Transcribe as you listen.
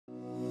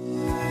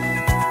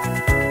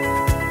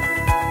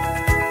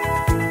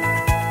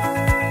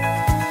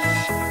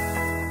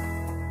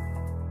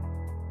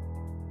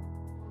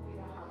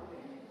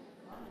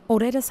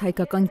Օրերս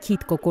Հայկական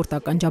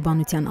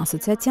քիթ-կոկորդ-ականջաբանության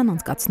ասոցիացիան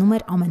անցկացնում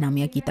էր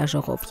ամենամյա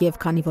գիտաժողով եւ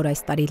քանի որ այս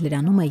տարի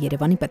լրանում է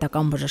Երևանի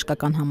պետական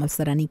բժշկական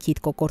համալսարանի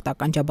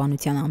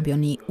քիթ-կոկորդ-ականջաբանության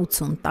ամբիոնի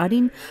 80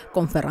 տարին,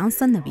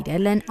 կոնֆերանսը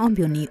նվիրել են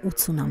ամբիոնի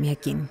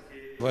 80-ամյակին։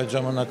 Այդ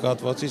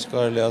ժամանակահատվածից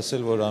կարելի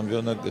ասել, որ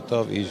ամբիոնը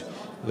գտավ իր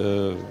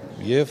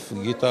եւ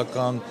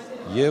գիտական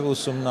եւ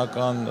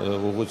ուսումնական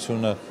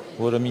ուղղությունը,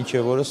 որը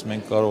մինչեւ օրս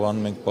մենք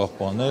կարողանում ենք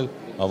պահպանել,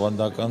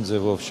 ավանդական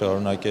ձևով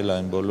շարունակել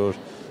այն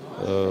բոլոր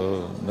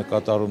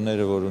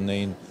նկատառումները, որ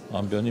ունեին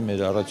ամբիոնի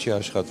մեր առաջի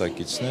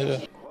աշխատակիցները։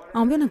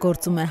 Ամբիոնը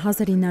գործում է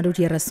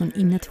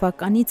 1939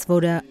 թվականից,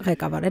 որը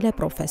ղեկավարել է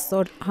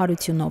պրոֆեսոր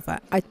Հարությունովը։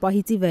 Այդ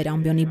պահից ի վեր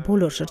ամբիոնի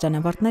բոլոր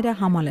շրջանավարտները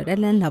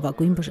համալրել են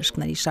լավագույն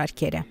բժիշկների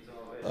շարքերը։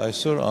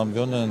 Այսօր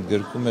ամբիոնը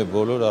ընդգրկում է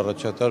բոլոր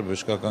առաջատար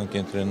բժշկական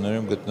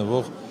կենտրոններում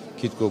գտնվող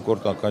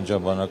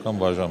քիթ-կոկորդ-ականջաբանական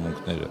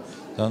բաժանմունքները։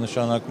 Դա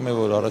նշանակում է,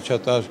 որ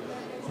առաջատար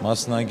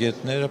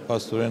մասնագետները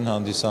փաստորեն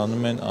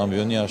հանդիսանում են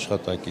ամբիոնի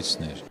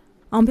աշխատակիցներ։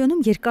 Ամբիոնում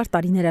երկար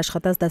տարիներ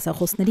աշխատած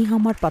դասախոսների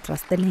համար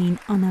պատրաստել էին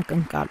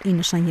անակնկալ, ի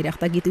նշան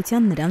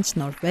երախտագիտության նրանց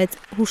շնորհվեց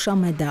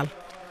հուշամեդալ։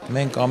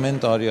 Մենք ամեն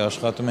տարի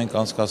աշխատում ենք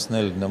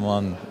անցկացնել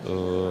նման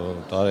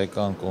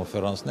տարեկան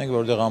կոնֆերանսներ,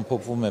 որտեղ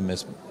ամփոփվում է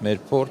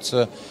մեր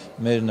փորձը,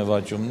 մեր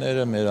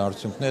նվաճումները, մեր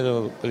արդյունքները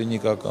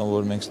կլինիկական,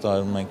 որ մենք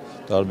ստանում ենք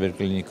տարբեր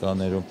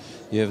կլինիկաներում,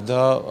 եւ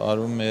դա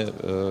արվում է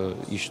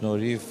ի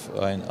շնորհիվ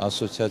այն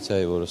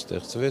ասոցիացիայի, որը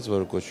ստեղծվեց,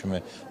 որը կոչվում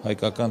է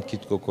Հայկական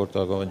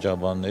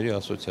քիթ-կոկորդ-ականջաբանների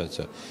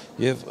ասոցիացիա։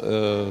 Եվ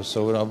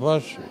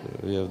սովորաբար,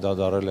 եւ դա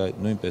դառել է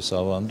նույնպես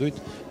ավանդույթ,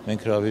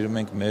 մենք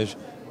հրավիրում ենք մեր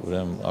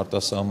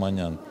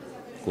արտասահմանյան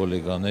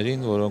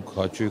գոլեգաներին, որոնք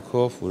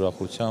հաճույքով,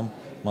 ուրախությամբ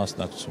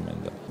մասնակցում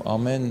են դա։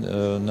 Ամեն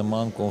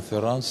նման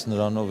կոնֆերանս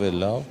նրանով է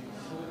լավ,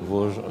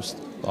 որ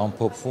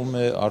ամփոփվում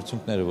է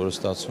արդյունքները, որը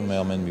ստացվում է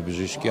ամեն մի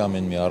բժշկի,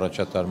 ամեն մի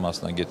առաջատար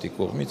մասնագետի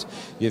կողմից,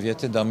 եւ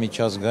եթե դա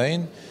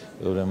միջազգային,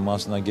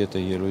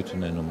 մասնագետը ելույթ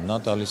ունենում, նա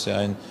տալիս է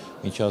այն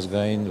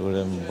միջազգային,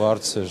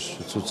 բարձր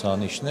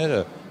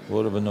ցուցանիշները,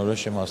 որը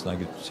բնորոշ է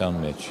մասնագիտության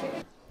մեջ։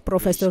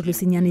 Պրոֆեսոր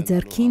Լուսինյանի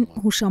ձեռքին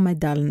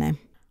հուշամեդալն է։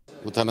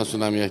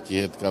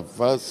 80-ամյակի հետ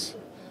կապված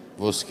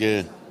ոսկե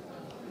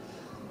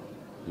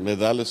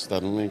մեդալը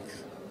ստանում ենք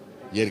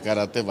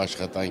երկարատև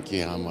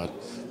աշխատանքի համար,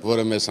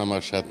 որը մեզ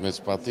համար շատ մեծ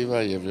պատիվ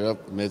է եւ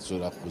մեծ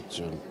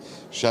ուրախություն։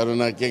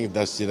 Շարունակենք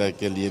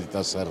դաստիարակել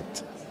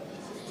երիտասարդ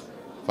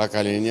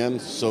Բակալենյան,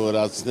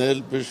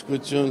 սովորացնել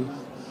բժշկություն,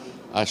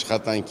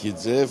 աշխատանքի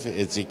ձև,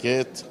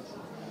 էթիկետ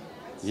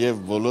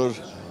եւ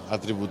բոլոր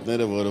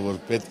ատրիբուտները, որը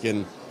որ պետք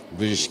են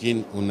բժշկին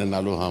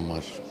ունենալու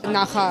համար։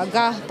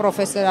 Նախագահ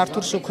պրոֆեսոր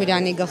Արթուր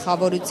Շուքուրյանի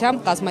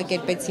գլխավորությամբ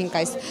կազմակերպեցինք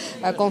այս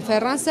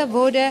կոնֆերանսը,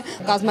 որը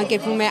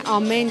կազմակերպվում է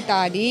ամեն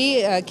տարի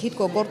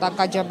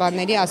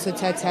քիթ-կոկորդ-ականջաբանների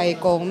ասոցիացիայի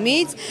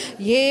կողմից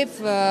եւ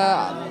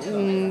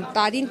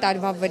տարին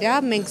տարվա վրա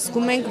մենք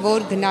զգում ենք,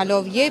 որ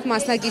գնալով եւ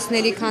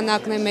մասնակիցների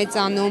քանակն է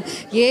մեծանում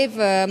եւ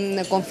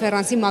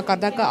կոնֆերանսի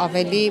մակարդակը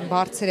ավելի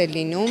բարձր է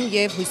լինում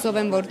եւ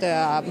հույսով եմ, որ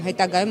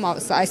հետագայում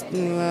այս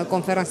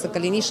կոնֆերանսը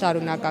կլինի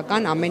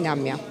շարունակական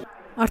ամենամյա։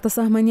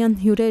 Արտասահմանյան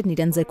հյուրերն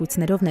իրենց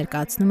զեկույցներով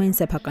ներկայացնում էին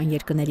սեփական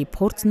երկրների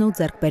փորձն ու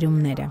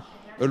ձեռքբերումները։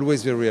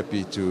 Always very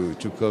happy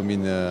to come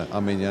in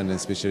Armenia and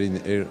especially in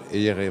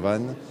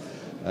Yerevan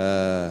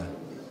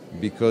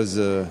because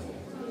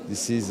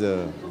this is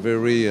a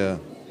very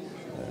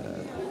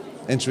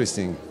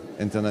interesting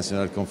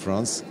international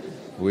conference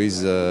with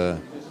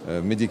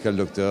medical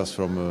doctors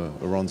from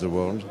around the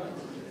world.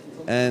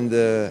 And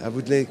I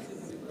would like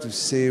to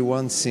say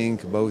one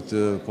thing about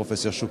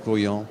Professor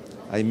Choukurian.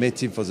 I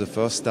met him for the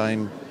first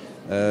time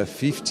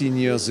 15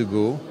 years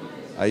ago.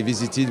 I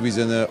visited with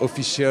an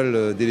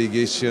official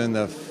delegation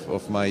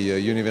of my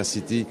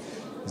university,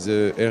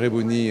 the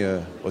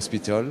Erebuni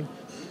hospital,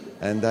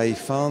 and I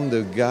found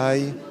a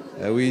guy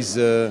with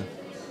a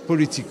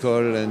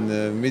political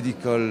and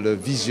medical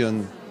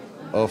vision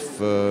of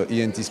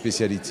ENT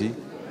specialty,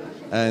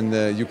 and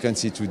you can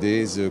see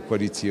today the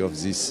quality of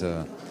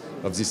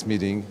this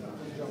meeting.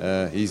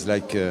 Is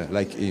like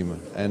him.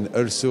 And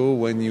also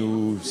when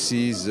you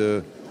see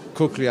the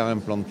cochlear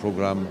implant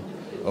program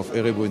of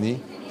Erebuni,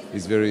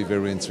 it's very,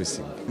 very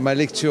interesting. My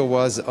lecture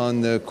was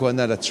on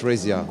choanal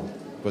atresia.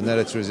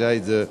 Choanal atresia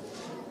is a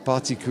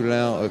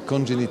particular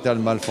congenital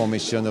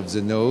malformation of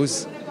the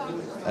nose,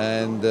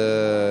 and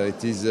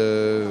it is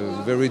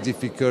a very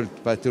difficult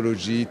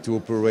pathology to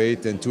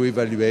operate and to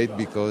evaluate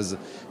because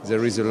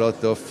there is a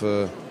lot of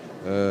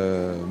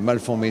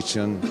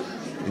malformation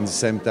in the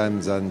same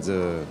time than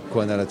the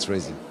choanal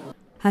atresia.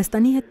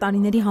 Հայաստանի հետ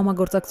տարիների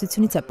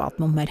համագործակցությունից է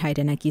պատմում մեր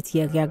հայրենակից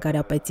Եղիա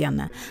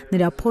Գարապետյանը։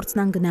 Նրա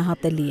փորձն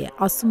անգնահատելի է։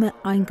 Ասում է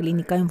այն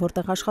կլինիկայում,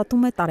 որտեղ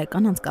աշխատում է,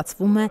 տարեկան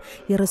անցկացվում է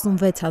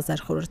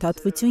 36000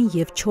 խորհրդատվություն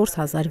եւ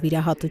 4000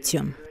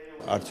 վիրահատություն։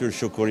 Արթուր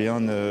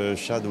Շուքուրյան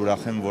շատ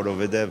ուրախ եմ,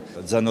 որովհետեւ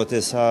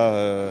ծանոթեցա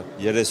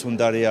 30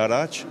 տարի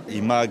առաջ,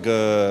 հիմա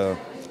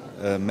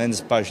Men's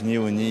բաժնի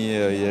ունի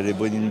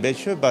Երևանին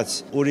բեչը, բայց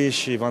ուրիշ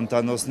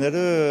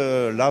հիվանդանոցները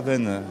լավ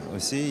են,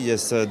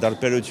 ես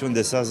դարբերություն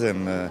տեսած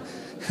եմ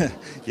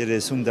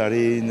 30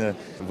 տարին,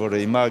 որը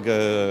հիմա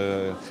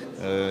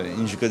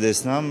ինչ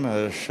կտեսնամ,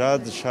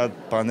 շատ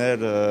բաներ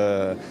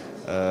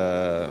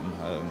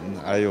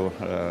այո,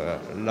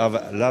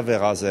 լավ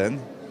եղած են,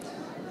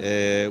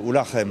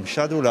 ուրախ եմ,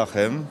 շատ ուրախ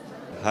եմ,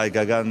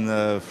 հայկական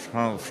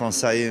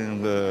ֆրանսային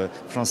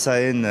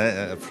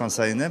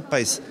եմ,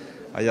 բայց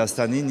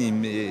Հայաստանին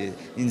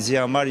ինձի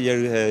համար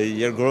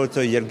երկրորդ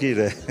երկիր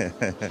է,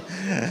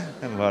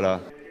 վարա։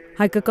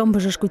 Հայկական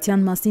բժշկության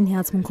մասին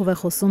հիացմունքով է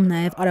խոսում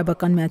նաև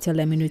Արաբական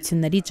Միացյալ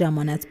Էմիրություններից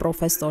ժամանած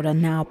պրոֆեսորը,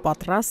 նա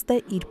պատրաստ է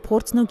իր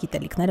փորձն ու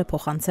գիտելիքները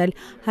փոխանցել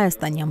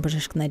հայաստանյան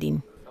բժիշկներին։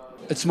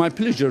 It's my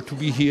pleasure to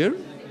be here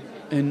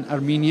in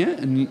Armenia,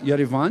 in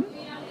Yerevan.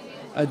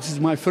 This is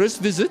my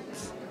first visit.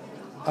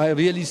 I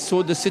really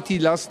saw the city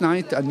last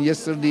night and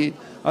yesterday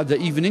at the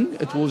evening.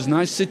 It was a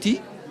nice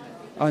city.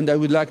 And I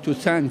would like to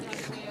thank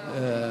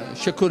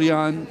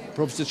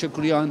Professor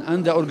Shakurian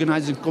and the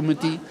organizing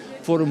committee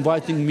for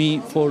inviting me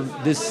for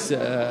this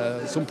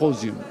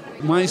symposium.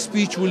 My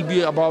speech will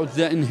be about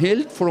the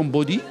inhaled foreign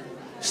body,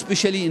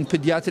 especially in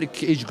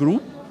pediatric age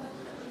group,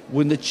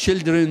 when the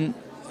children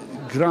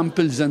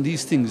gramples and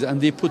these things,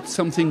 and they put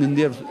something in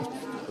their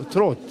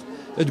throat.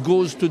 It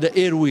goes to the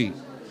airway,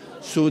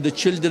 so the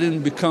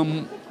children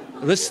become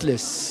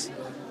restless,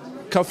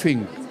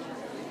 coughing,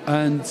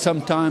 and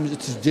sometimes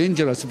it is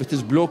dangerous if it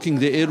is blocking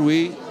the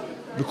airway,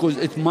 because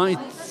it might,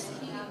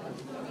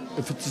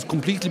 if it is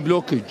completely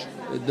blockage,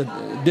 the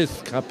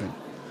death happen.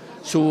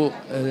 So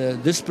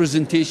this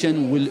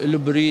presentation will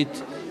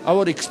elaborate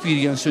our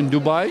experience in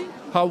Dubai,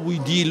 how we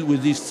deal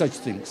with these such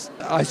things.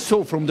 I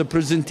saw from the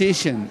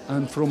presentation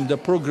and from the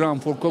program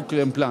for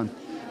cochlear implant,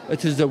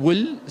 it is a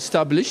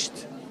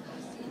well-established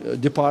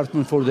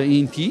department for the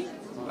ENT,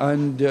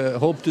 and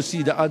hope to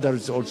see the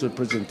others also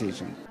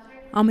presentation.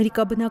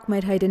 Ամերիկաբնակ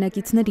մեր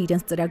հայրենակիցները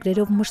իրենց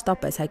ծրագրերով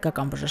մշտապես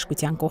հայկական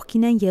բժշկության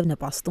կողքին են եւ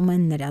նպաստում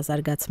են նրա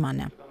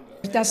զարգացմանը։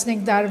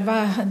 15 տարվա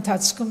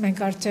ընթացքում մենք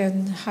արդեն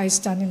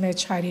Հայաստանի մեջ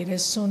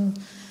 130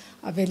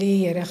 ավելի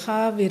երեխա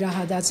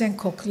վիրահատած են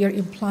cochlear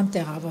implant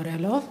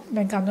տեղավորելով։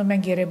 Մենք անում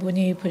ենք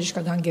Երևանի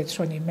բժշկական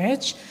կենտրոնի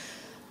մեջ։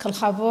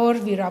 Գլխավոր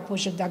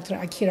վիրաբույժը դոկտոր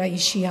Աքիրա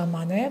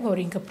Իշիաման է,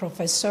 որ ինքը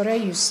պրոֆեսոր է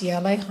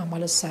UCLA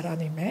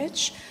համալսարանի մեջ,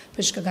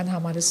 բժշկական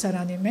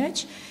համալսարանի մեջ,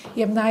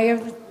 եւ նաեւ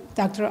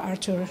Dr.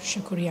 Arthur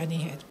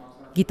Shakuriani հետ։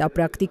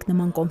 Գիտապրակտիկ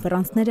նման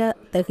կոնֆերանսները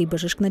տեղի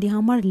բժիշկների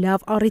համար լավ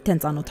առիթ են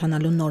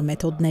ծանոթանալու նոր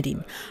մեթոդներին։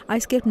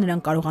 Այս կերպ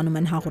նրանք կարողանում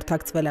են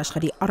հաղորդակցվել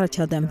աշխարհի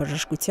առաջադեմ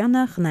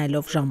բժշկությանը,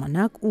 խնայելով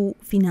ժամանակ ու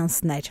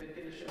ֆինանսներ։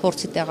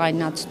 Փորձի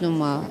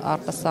տեղայնացումը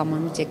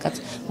արտասահմանից եկած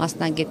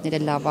մասնագետները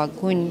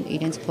լավագույն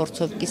իրենց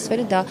փորձով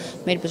կիսվելը դա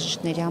մեր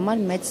բժիշկների համար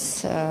մեծ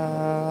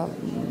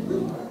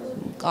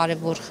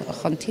կարևոր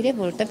խնդիր է,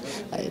 որովհետև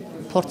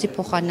փորձի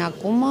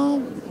փոխանակումը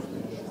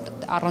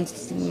առանց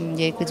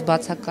երկրից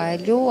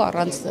բացակայելու,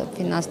 առանց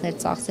ֆինանսներ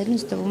ծախսելու,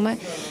 ինձ թվում է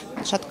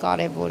շատ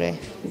կարևոր է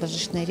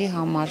բժիշկների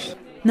համար։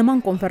 Նման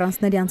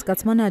կոնֆերանսների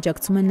անցկացմանը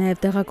աջակցում են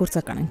նաև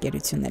դեղագործական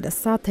ընկերությունները։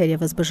 Սա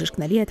թերևս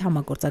բժիշկների հետ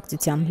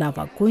համագործակցության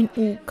լավագույն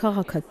ու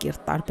քաղաքակիրթ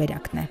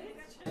տարբերակն է։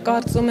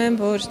 Կարծում եմ,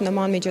 որ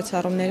նման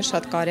միջոցառումները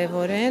շատ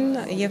կարևոր են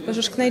եւ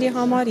բժիշկների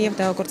համար եւ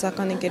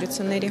դեղագործական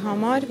ընկերությունների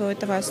համար,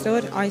 որովհետեւ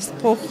այսօր այս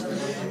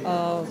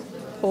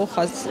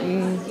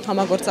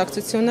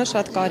համագործակցությունը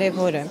շատ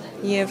կարևոր է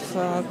եւ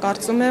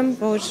կարծում եմ,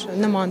 որ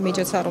նման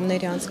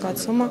միջոցառումների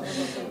անցկացումը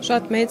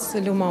շատ մեծ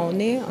լումա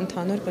ունի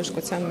ընդհանուր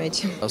բժշկության մեջ։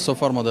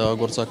 Սոֆարմա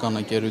դեղագործական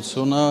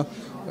ընկերությունը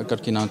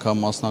կրկին անգամ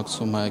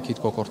մասնակցում է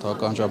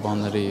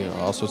քիթ-կոկորդ-ականջաբանների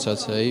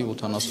ասոցիացիայի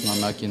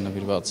 80-ամյակին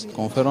նվիրված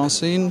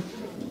կոնֆերանսին։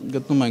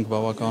 Գտնում ենք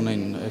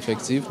բավականին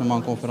էֆեկտիվ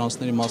նման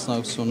կոնֆերանսների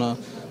մասնակցությունը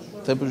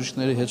թե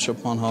բժիշկների հետ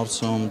շփման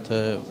հարցում,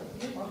 թե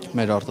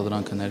մեր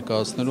արտադրանքը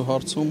ներկայացնելու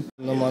հարցում։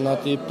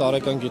 Նմանատիպ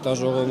տարեկան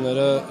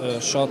գիտաժողովները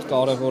շատ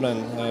կարևոր են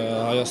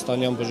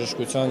հայաստանյան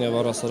բժշկության եւ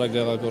առհասարակ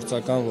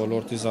դեղագործական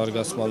ոլորտի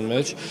զարգացման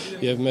մեջ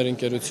եւ մեր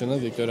ընկերությունը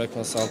Վիկտորիա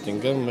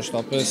Քոնսալթինգը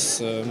մշտապես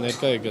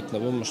ներկա է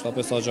գտնվում,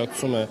 մշտապես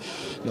աջակցում է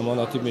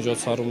նմանատիպ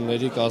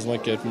միջոցառումների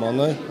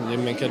կազմակերպմանը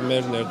եւ մենք էլ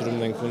մեր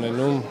ներդրումն ենք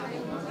ունենում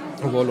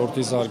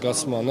ոլորտի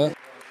զարգացմանը։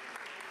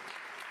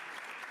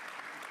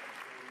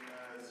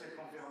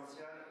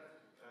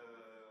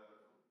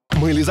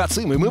 Мы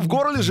лизоцимы, мы в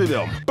горле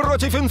живем.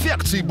 Против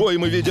инфекций бой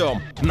мы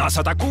ведем. Нас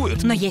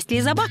атакуют. Но есть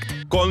лизобакт.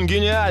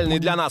 Конгениальный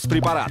для нас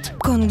препарат.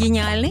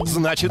 Конгениальный?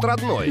 Значит,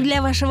 родной.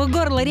 Для вашего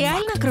горла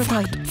реально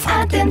крутой.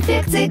 От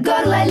инфекций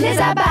горла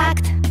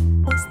лизобакт.